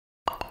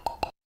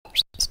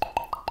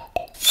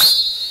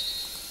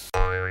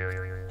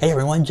Hey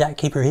everyone, Jack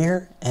Keeper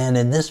here, and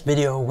in this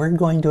video we're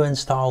going to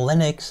install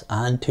Linux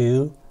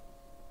onto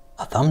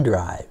a thumb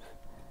drive.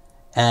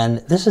 And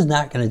this is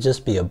not going to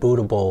just be a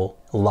bootable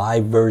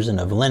live version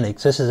of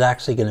Linux. This is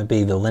actually going to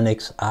be the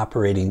Linux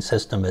operating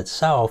system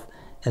itself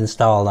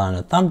installed on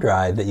a thumb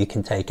drive that you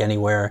can take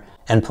anywhere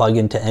and plug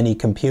into any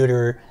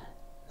computer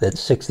that's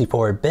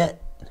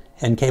 64-bit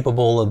and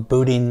capable of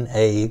booting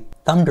a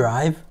thumb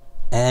drive.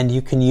 And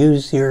you can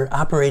use your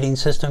operating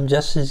system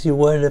just as you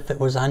would if it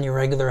was on your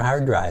regular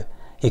hard drive.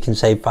 You can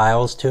save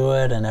files to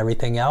it and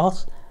everything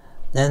else,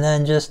 and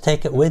then just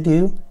take it with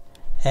you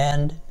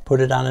and put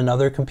it on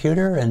another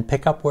computer and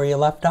pick up where you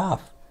left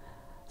off.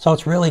 So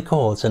it's really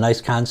cool. It's a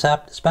nice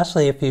concept,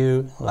 especially if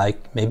you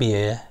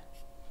maybe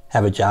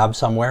have a job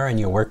somewhere and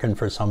you're working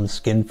for some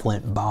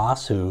skinflint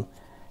boss who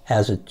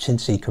has a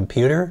chintzy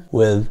computer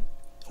with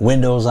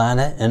Windows on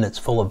it and it's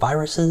full of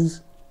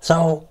viruses.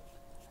 So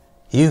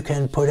you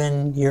can put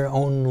in your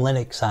own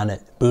Linux on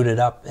it, boot it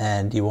up,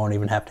 and you won't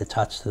even have to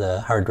touch the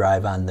hard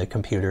drive on the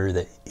computer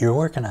that you're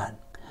working on.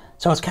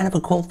 So it's kind of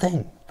a cool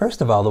thing.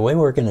 First of all, the way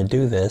we're going to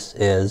do this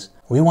is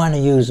we want to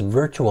use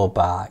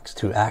Virtualbox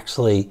to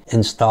actually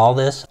install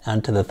this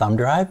onto the thumb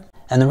drive.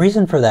 And the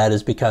reason for that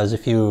is because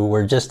if you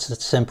were just to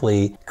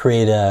simply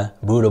create a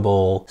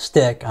bootable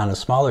stick on a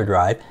smaller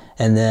drive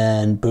and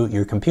then boot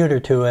your computer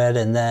to it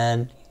and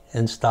then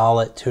install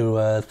it to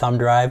a thumb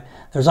drive,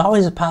 there's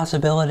always a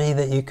possibility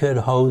that you could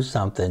hose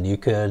something. You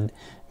could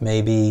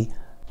maybe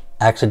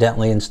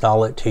accidentally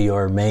install it to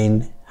your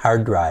main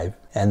hard drive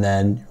and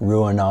then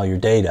ruin all your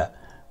data,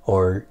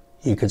 or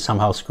you could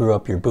somehow screw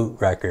up your boot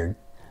record.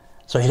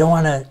 So you don't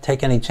want to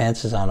take any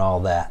chances on all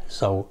that.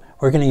 So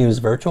we're going to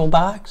use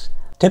Virtualbox.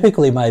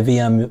 Typically my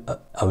VM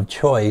of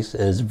choice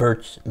is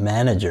Virt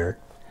Manager.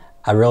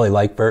 I really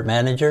like Virt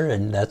Manager,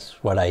 and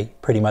that's what I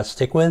pretty much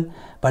stick with.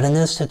 But in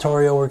this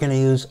tutorial, we're going to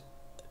use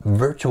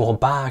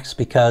Virtualbox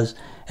because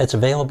it's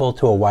available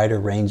to a wider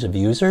range of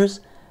users,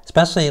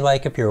 especially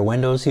like if you're a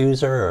Windows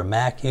user or a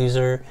Mac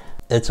user.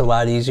 It's a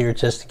lot easier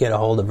just to get a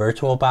hold of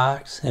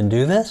Virtualbox and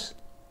do this.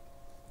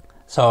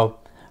 So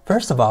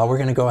first of all, we're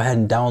going to go ahead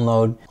and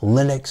download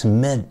Linux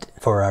Mint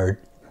for our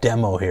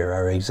demo here,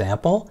 our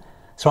example.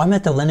 So I'm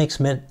at the Linux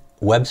Mint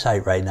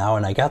website right now,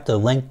 and I got the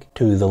link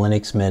to the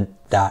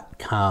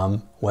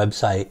linuxmint.com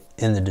website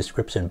in the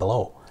description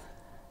below.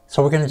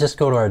 So we're going to just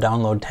go to our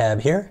download tab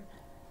here,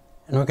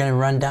 and we're going to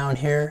run down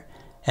here,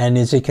 and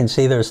as you can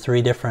see there's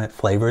 3 different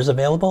flavors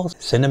available: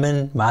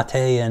 Cinnamon,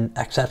 Mate, and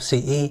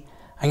XFCE.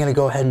 I'm going to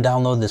go ahead and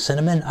download the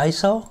Cinnamon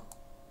ISO,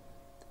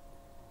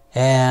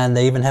 and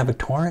they even have a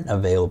torrent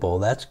available.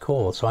 That's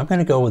cool. So I'm going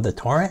to go with the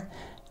torrent.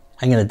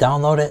 I'm going to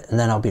download it, and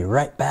then I'll be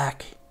right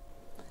back.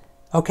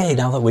 Okay,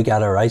 now that we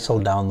got our ISO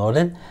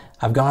downloaded,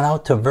 I've gone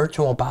out to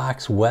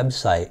Virtualbox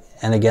website,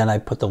 and again I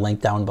put the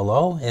link down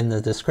below in the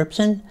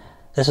description.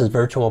 This is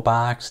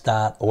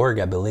virtualbox.org,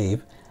 I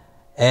believe.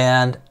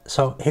 And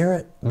so here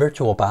at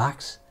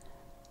Virtualbox,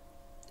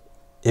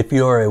 if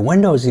you're a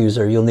Windows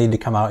user, you'll need to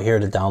come out here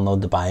to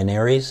download the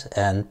binaries,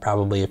 and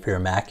probably if you're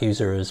a Mac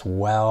user as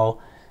well,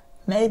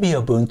 maybe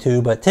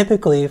Ubuntu, but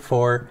typically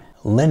for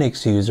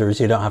Linux users,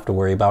 you don't have to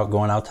worry about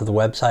going out to the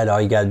website. All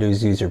you got to do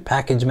is use your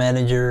package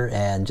manager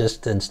and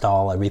just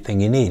install everything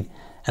you need.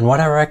 And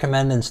what I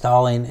recommend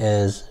installing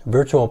is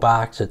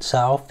Virtualbox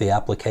itself, the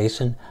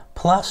application,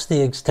 plus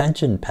the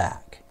extension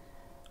pack,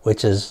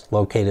 which is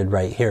located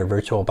right here,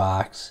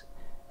 Virtualbox,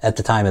 at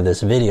the time of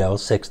this video,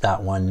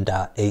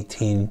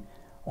 6.1.18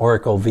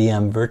 Oracle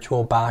VM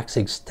Virtualbox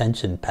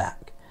extension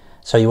pack.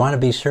 So you want to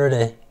be sure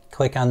to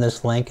click on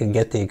this link and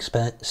get the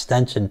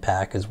extension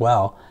pack as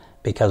well,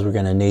 because we're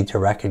going to need to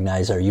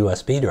recognize our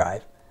USB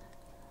drive.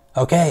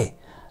 Okay,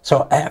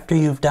 so after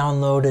you've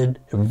downloaded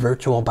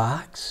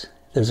Virtualbox,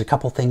 there's a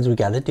couple things we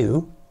got to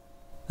do.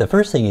 The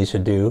first thing you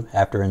should do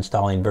after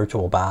installing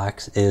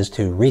Virtualbox is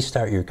to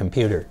restart your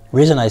computer. The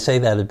reason I say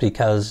that is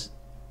because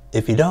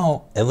if you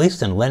don't, at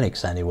least in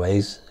Linux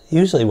anyways,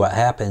 usually what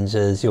happens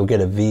is you'll get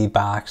a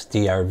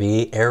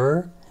vboxdrv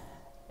error,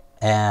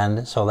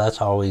 and so that's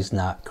always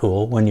not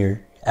cool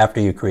when after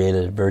you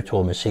created a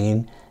virtual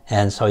machine.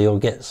 And so you'll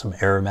get some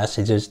error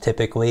messages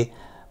typically.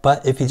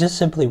 But if you just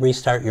simply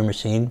restart your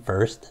machine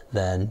first,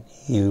 then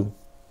you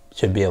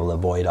should be able to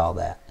avoid all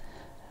that.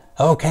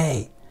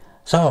 Okay,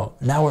 so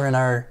now we're in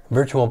our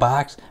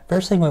Virtualbox.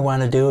 First thing we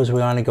want to do is we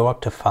want to go up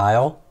to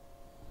File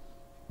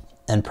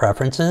and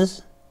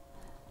Preferences.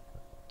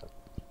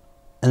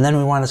 And then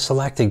we want to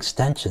select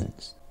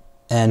Extensions.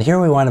 And here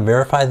we want to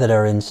verify that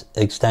our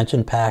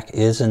extension pack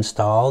is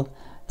installed.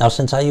 Now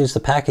since I use the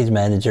package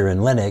manager in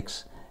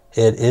Linux,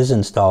 it is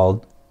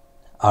installed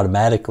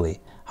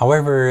automatically.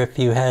 However, if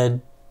you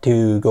had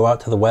to go out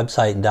to the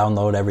website and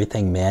download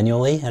everything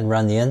manually and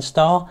run the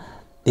install,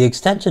 the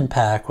extension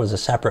pack was a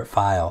separate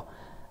file.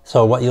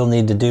 So what you'll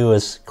need to do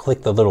is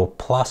click the little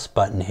plus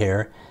button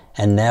here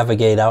and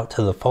navigate out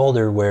to the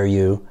folder where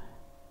you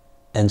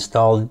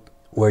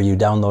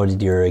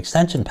downloaded your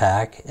extension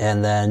pack,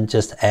 and then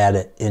just add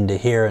it into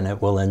here and it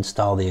will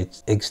install the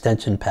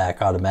extension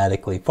pack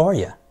automatically for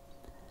you.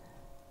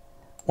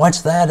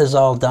 Once that is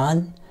all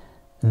done,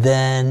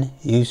 then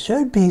you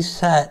should be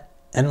set,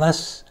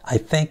 unless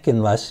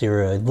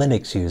you're a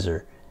Linux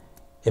user.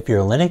 If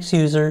you're a Linux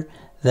user,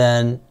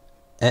 then,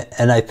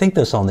 and I think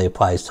this only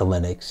applies to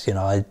Linux, you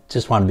know, I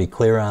just want to be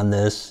clear on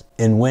this.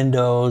 In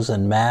Windows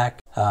and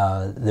Mac,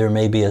 there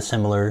may be a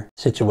similar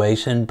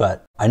situation,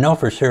 but I know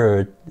for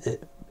sure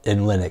in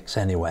Linux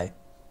anyway.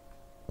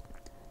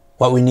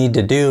 What we need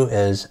to do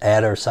is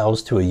add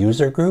ourselves to a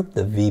user group,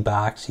 the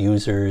VBox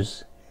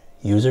users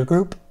user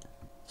group.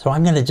 So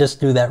I'm going to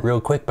just do that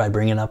real quick by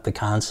bringing up the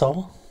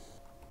console.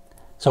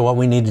 So what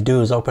we need to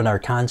do is open our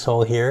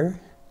console here,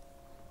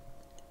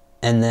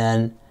 and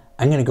then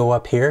I'm going to go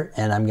up here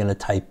and I'm going to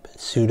type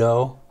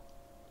sudo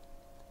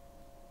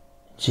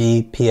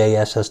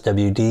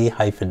gpasswd-a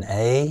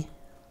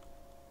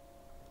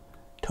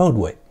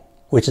toadwick,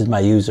 which is my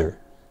user,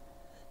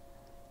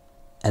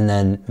 and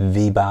then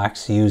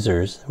VBox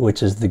users,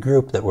 which is the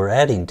group that we're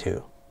adding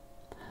to.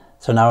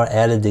 So now I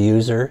added the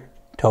user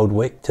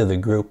toadwick to the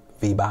group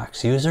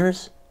VBox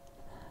users.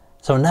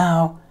 So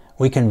now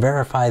we can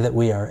verify that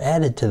we are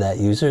added to that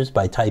users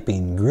by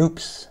typing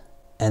groups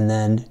and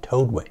then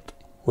toadwick,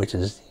 which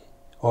is,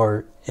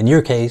 or in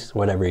your case,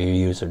 whatever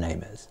your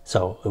username is.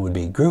 So it would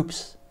be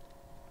groups,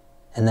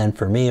 and then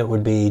for me it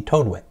would be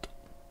toadwick.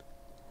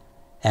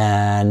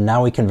 And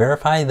now we can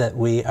verify that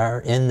we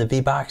are in the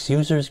VBox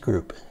users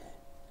group.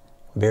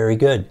 Very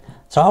good.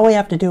 So all we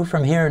have to do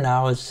from here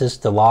now is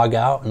just to log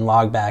out and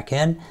log back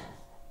in.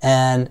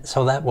 And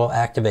so that will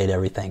activate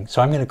everything.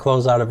 So I'm going to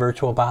close out of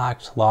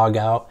VirtualBox, log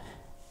out,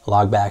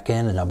 log back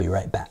in, and I'll be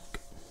right back.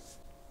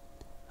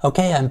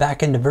 Okay, I'm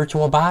back into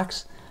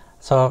VirtualBox.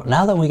 So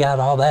now that we got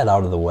all that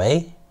out of the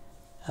way,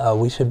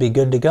 we should be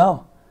good to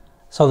go.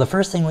 So the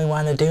first thing we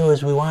want to do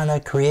is we want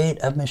to create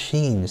a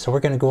machine. So we're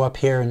going to go up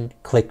here and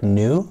click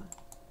New.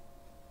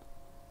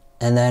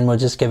 And then we'll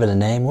just give it a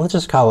name. We'll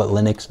just call it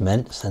Linux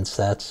Mint, since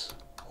that's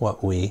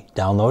what we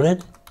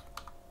downloaded.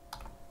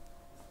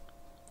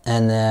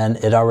 And then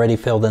it already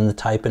filled in the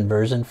type and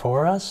version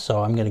for us,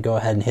 so I'm going to go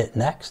ahead and hit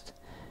next.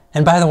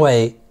 And by the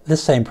way,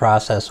 this same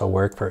process will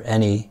work for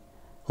any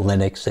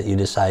Linux that you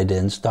decide to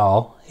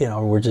install. You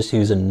know, we're just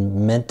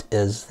using Mint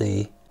as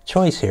the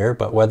choice here,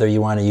 but whether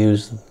you want to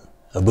use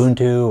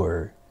Ubuntu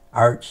or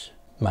Arch,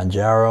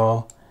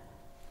 Manjaro,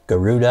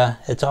 Garuda,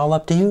 it's all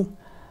up to you.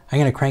 I'm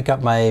going to crank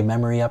up my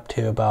memory up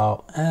to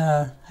about,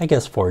 I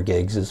guess 4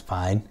 gigs is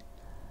fine.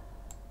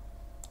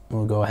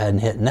 We'll go ahead and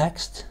hit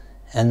next.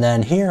 And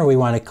then here we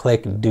want to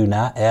click Do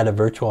Not Add a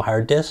Virtual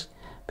Hard Disk,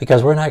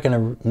 because we're not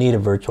going to need a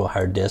virtual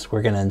hard disk.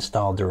 We're going to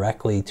install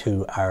directly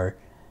to our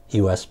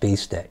USB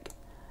stick.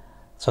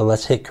 So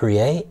let's hit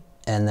Create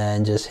and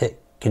then just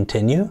hit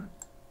Continue.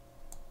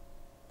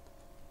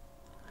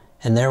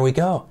 And there we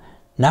go.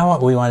 Now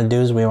what we want to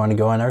do is we want to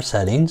go in our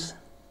settings.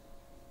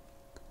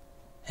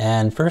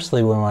 And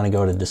firstly we want to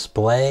go to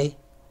Display.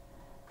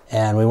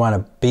 And we want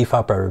to beef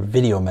up our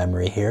video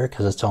memory here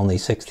because it's only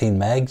 16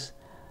 megs.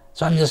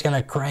 So I'm just going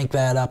to crank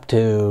that up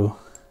to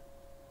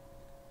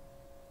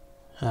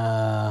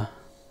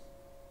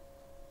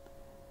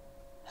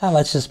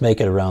let's just make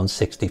it around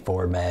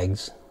 64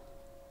 megs.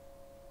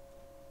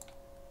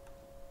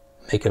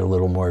 Make it a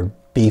little more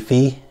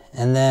beefy.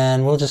 And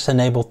then we'll just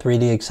enable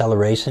 3D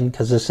acceleration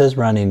because this is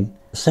running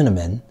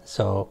Cinnamon,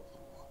 so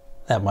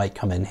that might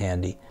come in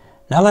handy.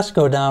 Now let's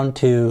go down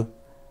to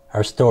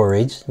our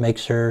storage, make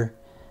sure,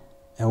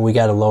 and we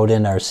got to load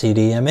in our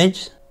CD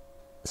image.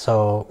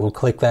 So we'll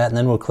click that, and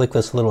then we'll click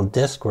this little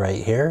disk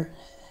right here,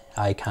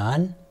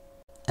 icon,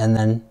 and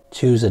then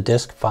choose a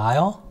disk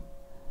file.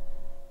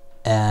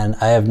 And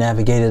I have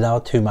navigated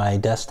out to my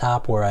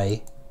desktop where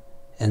I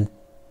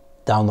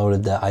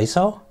downloaded the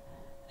ISO.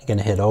 I'm going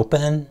to hit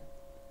open.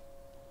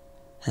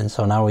 And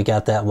so now we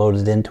got that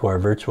loaded into our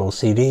virtual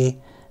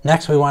CD.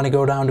 Next we want to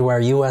go down to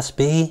our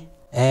USB.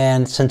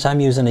 And since I'm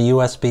using a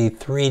USB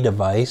 3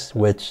 device,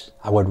 which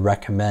I would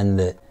recommend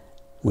that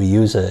we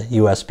use a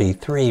USB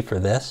 3 for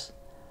this.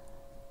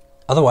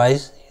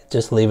 Otherwise,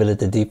 just leave it at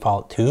the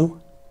default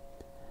 2.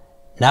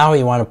 Now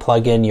you want to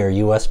plug in your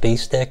USB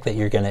stick that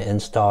you're going to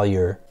install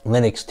your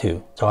Linux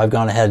to. So I've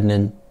gone ahead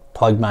and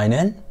plugged mine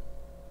in.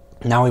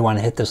 Now we want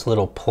to hit this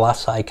little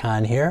plus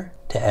icon here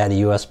to add a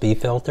USB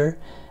filter.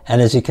 And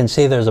as you can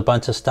see, there's a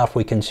bunch of stuff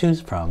we can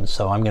choose from.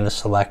 So I'm going to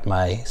select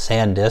my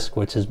SanDisk,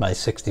 which is my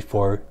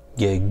 64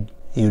 gig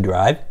U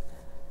drive.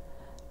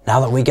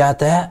 Now that we got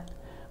that,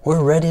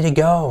 we're ready to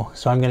go.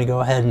 So I'm going to go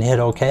ahead and hit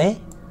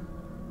OK.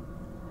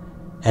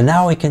 And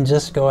now we can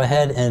just go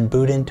ahead and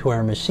boot into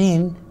our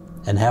machine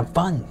and have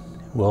fun.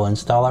 We'll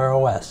install our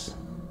OS.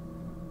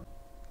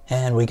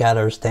 And we got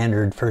our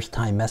standard first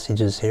time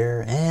messages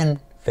here,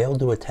 and failed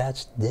to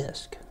attach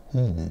disk.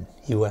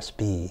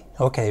 USB.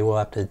 Okay, we'll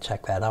have to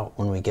check that out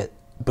when we get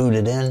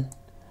booted in.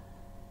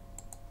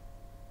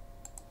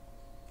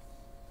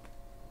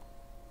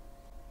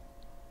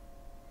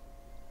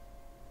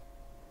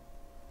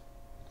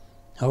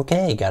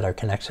 Okay, got our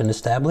connection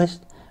established.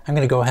 I'm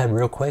going to go ahead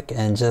real quick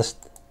and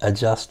just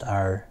adjust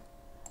our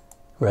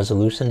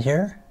resolution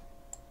here.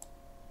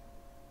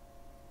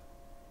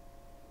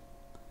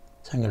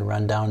 So I'm going to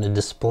run down to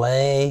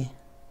display,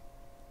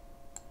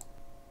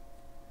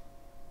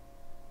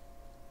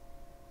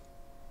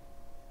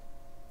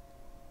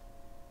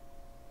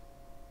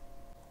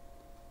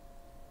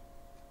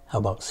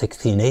 about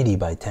 1680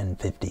 by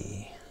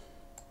 1050?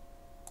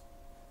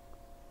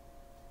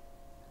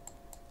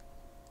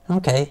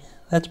 Okay,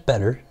 that's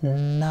better.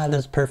 Not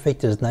as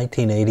perfect as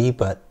 1980,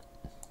 but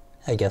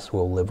I guess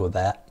we'll live with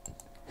that.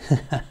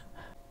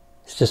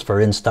 It's just for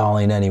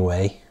installing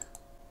anyway.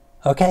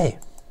 Okay,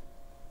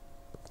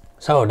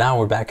 so now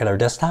we're back at our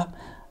desktop.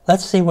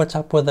 Let's see what's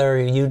up with our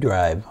U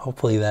drive.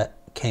 Hopefully that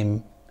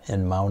came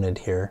and mounted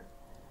here.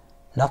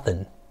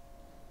 Nothing.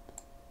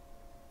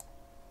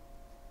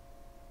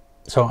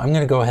 So I'm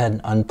going to go ahead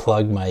and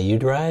unplug my U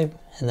drive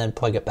and then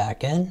plug it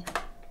back in.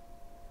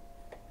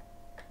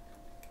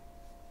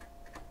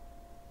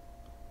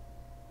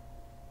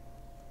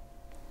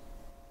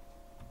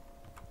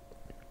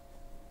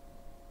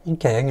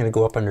 Okay, I'm going to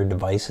go up under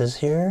devices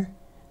here,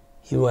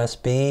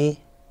 USB,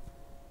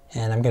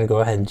 and I'm going to go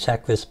ahead and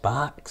check this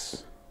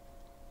box.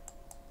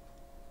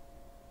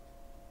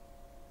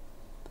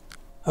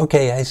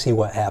 Okay, I see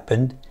what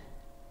happened.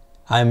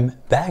 I'm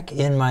back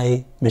in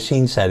my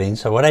machine settings.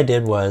 So what I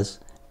did was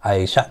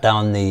I shut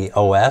down the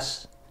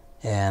OS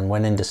and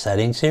went into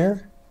settings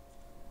here,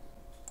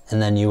 and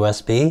then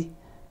USB.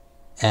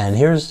 And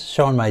here's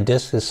showing my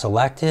disk is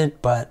selected,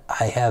 but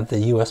I have the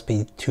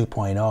USB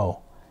 2.0.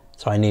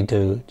 So I need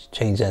to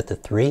change that to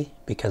 3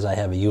 because I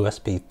have a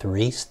USB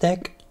 3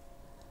 stick.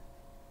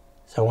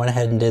 So I went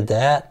ahead and did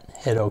that,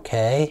 hit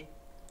OK.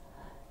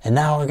 And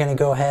now we're going to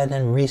go ahead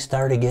and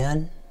restart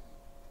again.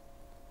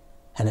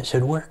 And it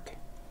should work.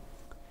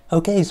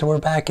 Okay, so we're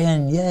back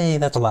in. Yay,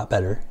 that's a lot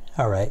better.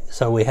 All right,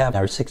 so we have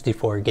our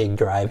 64 gig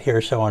drive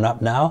here showing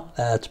up now.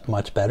 That's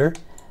much better.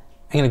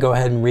 I'm going to go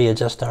ahead and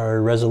readjust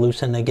our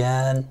resolution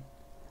again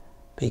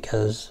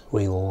because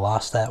we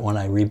lost that when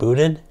I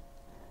rebooted,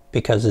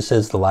 because this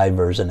is the live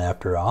version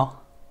after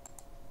all.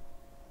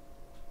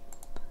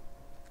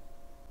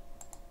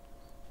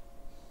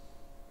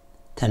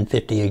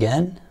 $1050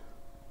 again.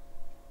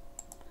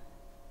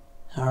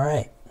 All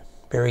right,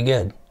 very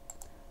good.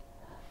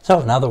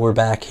 So now that we're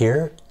back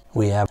here,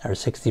 we have our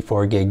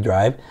 64 gig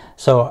drive.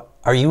 So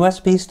our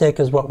USB stick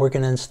is what we're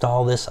going to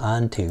install this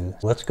onto.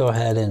 Let's go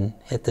ahead and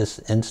hit this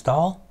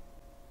install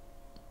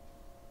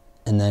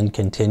and then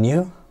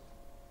continue.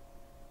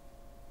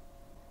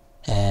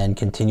 And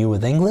continue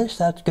with English,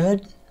 that's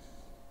good.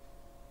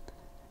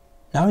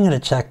 Now I'm going to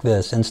check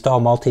this,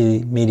 install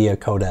multimedia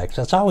codecs.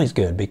 That's always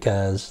good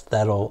because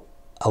that'll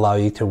allow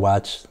you to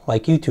watch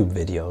like YouTube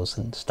videos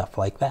and stuff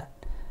like that.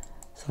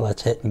 So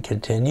let's hit and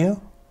continue.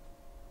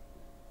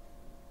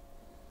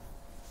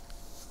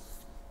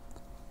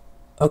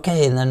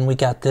 Okay, and then we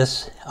got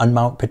this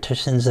unmount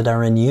partitions that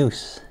are in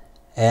use.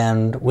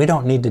 And we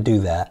don't need to do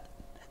that.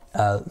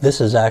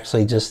 This is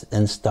actually just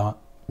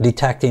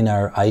detecting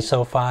our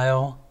ISO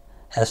file,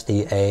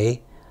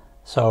 SDA.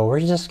 So we're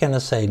just going to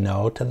say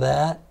no to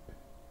that.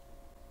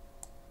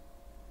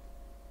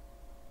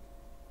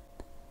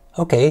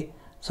 Okay,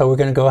 so we're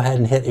going to go ahead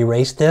and hit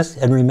erase disk.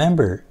 And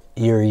remember,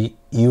 your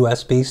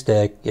USB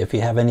stick, if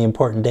you have any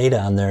important data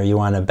on there, you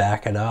want to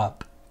back it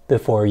up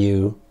before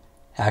you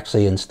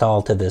actually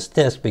install to this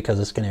disk because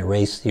it's going to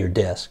erase your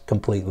disk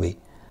completely.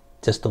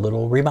 Just a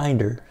little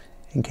reminder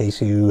in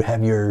case you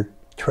have your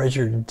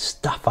treasured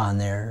stuff on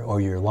there or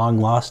your long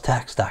lost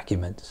tax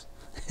documents.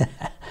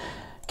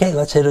 Okay,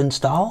 let's hit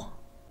install.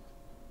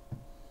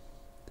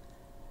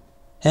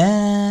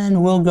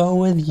 And we'll go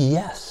with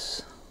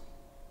yes.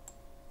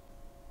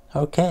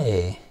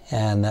 Okay,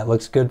 and that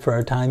looks good for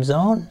our time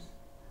zone.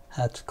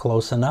 That's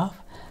close enough.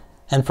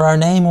 And for our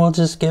name, we'll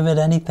just give it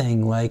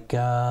anything like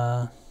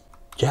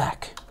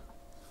Jack.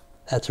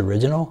 That's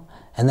original.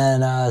 And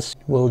then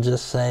we'll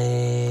just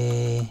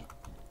say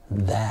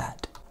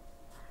that.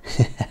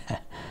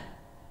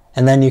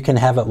 And then you can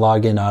have it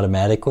log in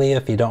automatically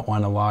if you don't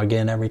want to log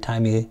in every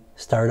time you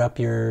start up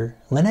your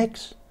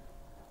Linux.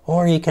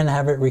 Or you can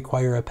have it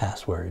require a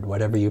password,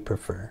 whatever you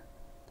prefer.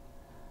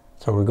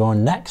 So we're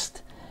going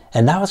next.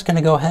 And now it's going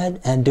to go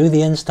ahead and do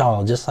the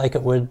install just like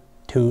it would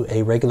to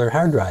a regular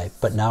hard drive.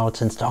 But now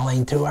it's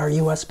installing to our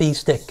USB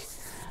stick.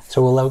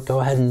 So we'll go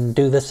ahead and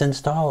do this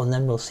install and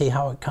then we'll see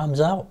how it comes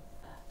out.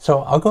 So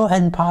I'll go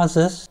ahead and pause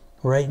this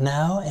right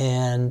now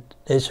and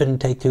it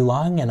shouldn't take too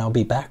long and I'll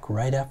be back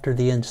right after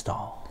the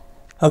install.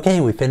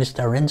 Okay, we finished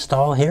our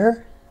install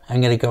here.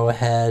 I'm going to go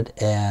ahead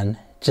and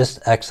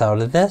just X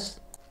out of this.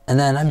 And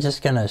then I'm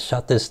just going to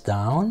shut this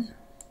down.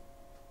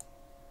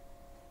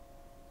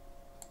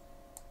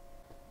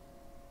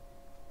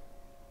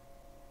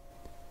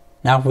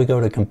 Now if we go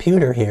to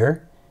computer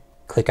here,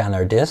 click on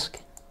our disk,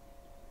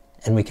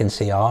 and we can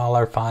see all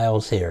our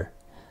files here.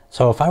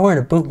 So if I were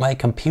to boot my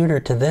computer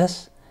to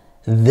this,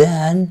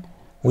 then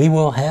we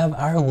will have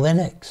our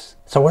Linux.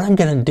 So what I'm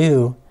going to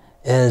do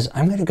is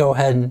I'm going to go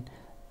ahead and,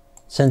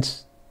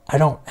 since I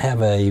don't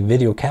have a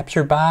video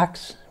capture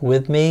box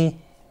with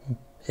me,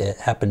 it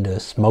happened to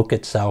smoke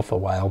itself a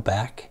while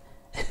back.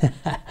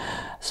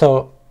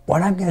 So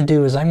what I'm going to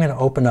do is I'm going to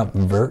open up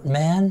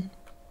Virtman.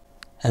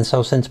 And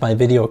so since my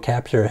video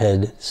capture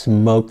had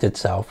smoked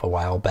itself a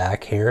while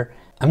back here,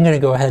 I'm going to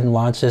go ahead and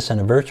launch this in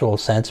a virtual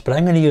sense, but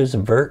I'm going to use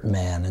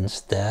Virtman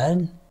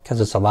instead.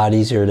 because it's a lot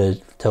easier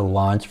to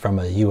launch from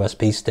a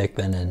USB stick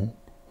than in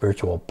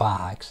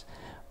Virtualbox.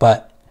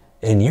 But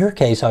in your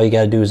case, all you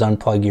got to do is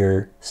unplug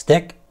your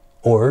stick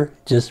or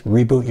just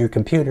reboot your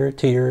computer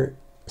to your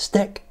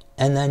stick,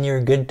 and then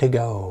you're good to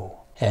go.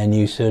 And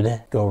you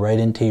should go right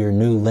into your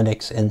new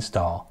Linux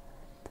install.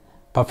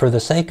 But for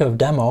the sake of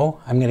demo,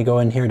 I'm going to go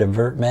in here to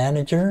Virt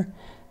Manager,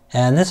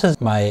 and this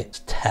is my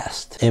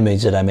test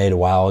image that I made a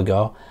while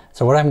ago.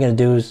 So what I'm going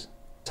to do is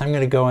I'm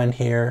going to go in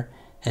here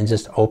and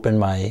just open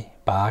my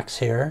box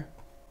here,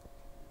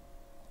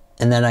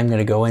 and then I'm going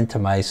to go into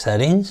my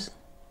settings.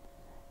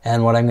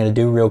 And what I'm going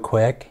to do real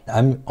quick,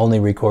 I'm only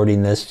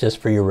recording this just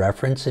for your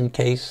reference in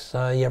case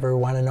you ever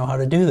want to know how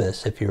to do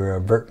this. If you're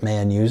a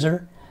Virtman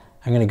user,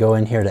 I'm going to go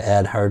in here to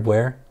add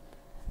hardware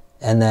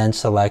and then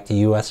select a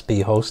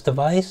USB host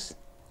device.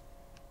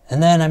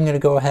 And then I'm going to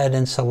go ahead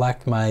and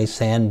select my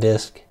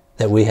SanDisk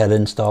that we had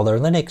installed our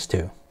Linux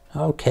to.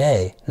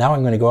 Okay, now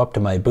I'm going to go up to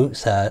my boot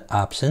set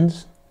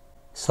options,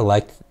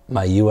 select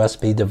my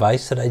USB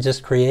device that I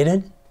just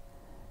created,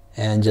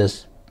 and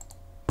just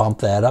bump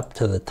that up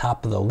to the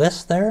top of the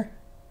list there.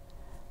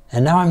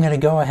 And now I'm going to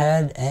go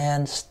ahead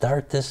and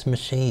start this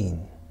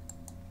machine.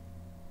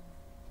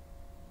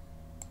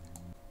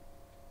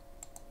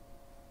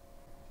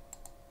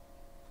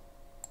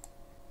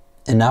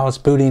 And now it's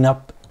booting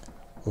up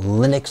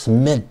Linux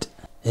Mint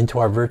into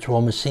our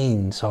virtual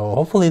machine. So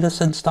hopefully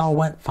this install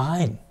went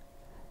fine.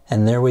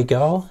 And there we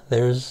go.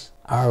 There's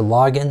our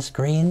login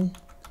screen.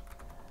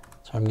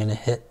 So I'm going to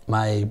hit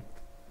my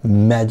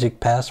magic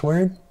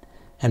password,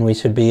 and we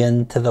should be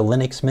into the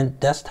Linux Mint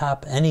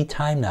desktop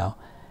anytime now.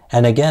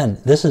 And again,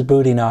 this is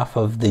booting off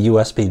of the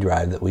USB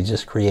drive that we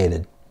just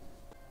created.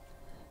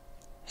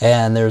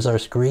 And there's our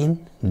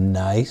screen.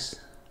 Nice.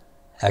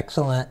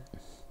 Excellent.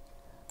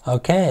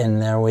 Okay,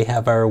 and there we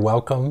have our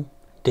welcome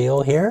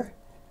deal here.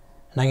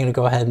 And I'm going to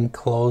go ahead and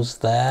close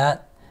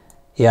that.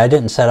 Yeah, I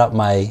didn't set up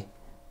my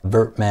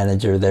Virt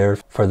Manager there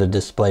for the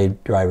display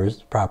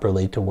drivers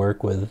properly to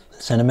work with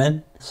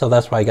Cinnamon. So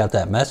that's why I got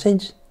that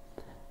message.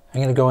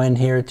 I'm going to go in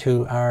here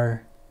to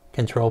our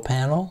control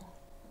panel,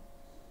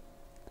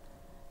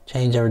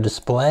 change our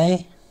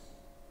display,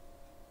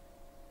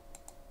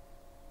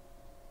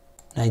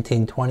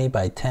 1920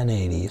 by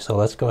 1080. So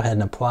let's go ahead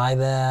and apply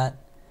that.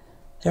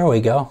 There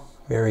we go.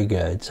 Very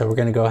good. So we're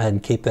going to go ahead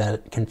and keep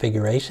that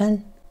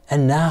configuration.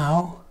 And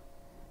now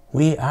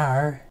we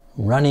are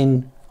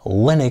running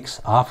Linux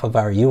off of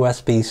our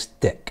USB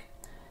stick.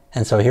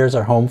 And so here's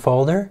our home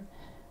folder.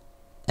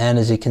 And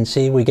as you can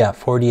see, we got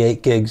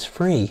 48 gigs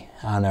free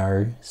on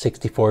our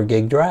 64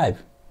 gig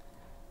drive.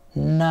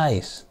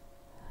 Nice.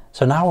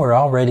 So now we're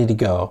all ready to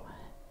go.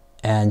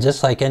 And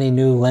just like any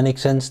new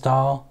Linux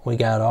install, we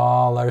got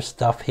all our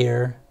stuff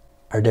here,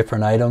 our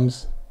different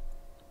items,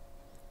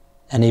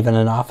 and even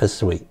an office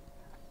suite.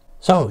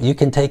 So you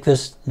can take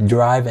this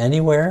drive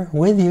anywhere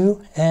with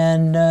you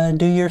and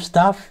do your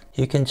stuff.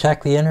 You can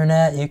check the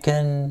internet, you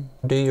can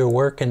do your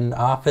work in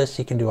Office,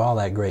 you can do all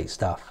that great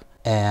stuff.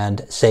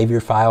 And save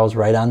your files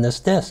right on this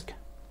disk.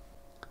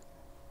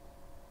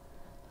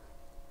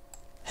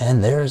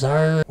 And there's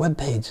our web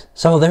page.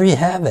 So there you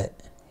have it.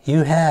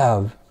 You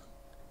have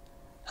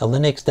a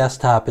Linux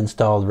desktop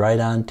installed right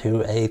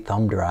onto a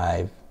thumb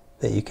drive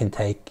that you can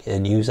take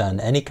and use on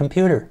any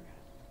computer.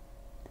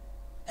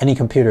 Any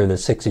computer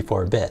that's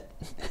 64-bit.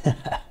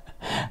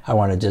 I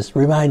want to just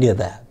remind you of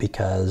that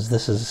because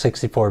this is a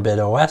 64-bit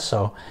OS,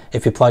 so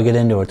if you plug it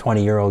into a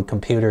 20-year-old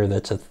computer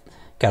that's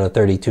got a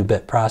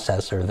 32-bit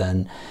processor,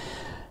 then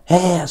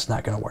it's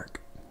not going to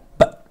work.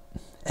 But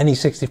any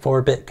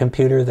 64-bit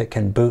computer that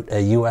can boot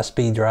a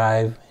USB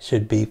drive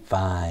should be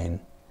fine.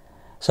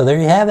 So there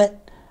you have it.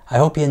 I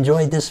hope you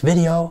enjoyed this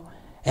video,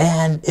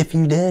 and if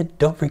you did,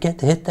 don't forget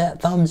to hit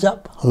that thumbs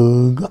up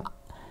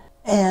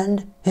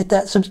and hit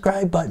that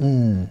subscribe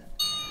button.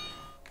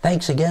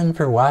 Thanks again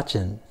for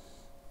watching.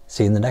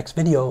 See you in the next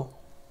video.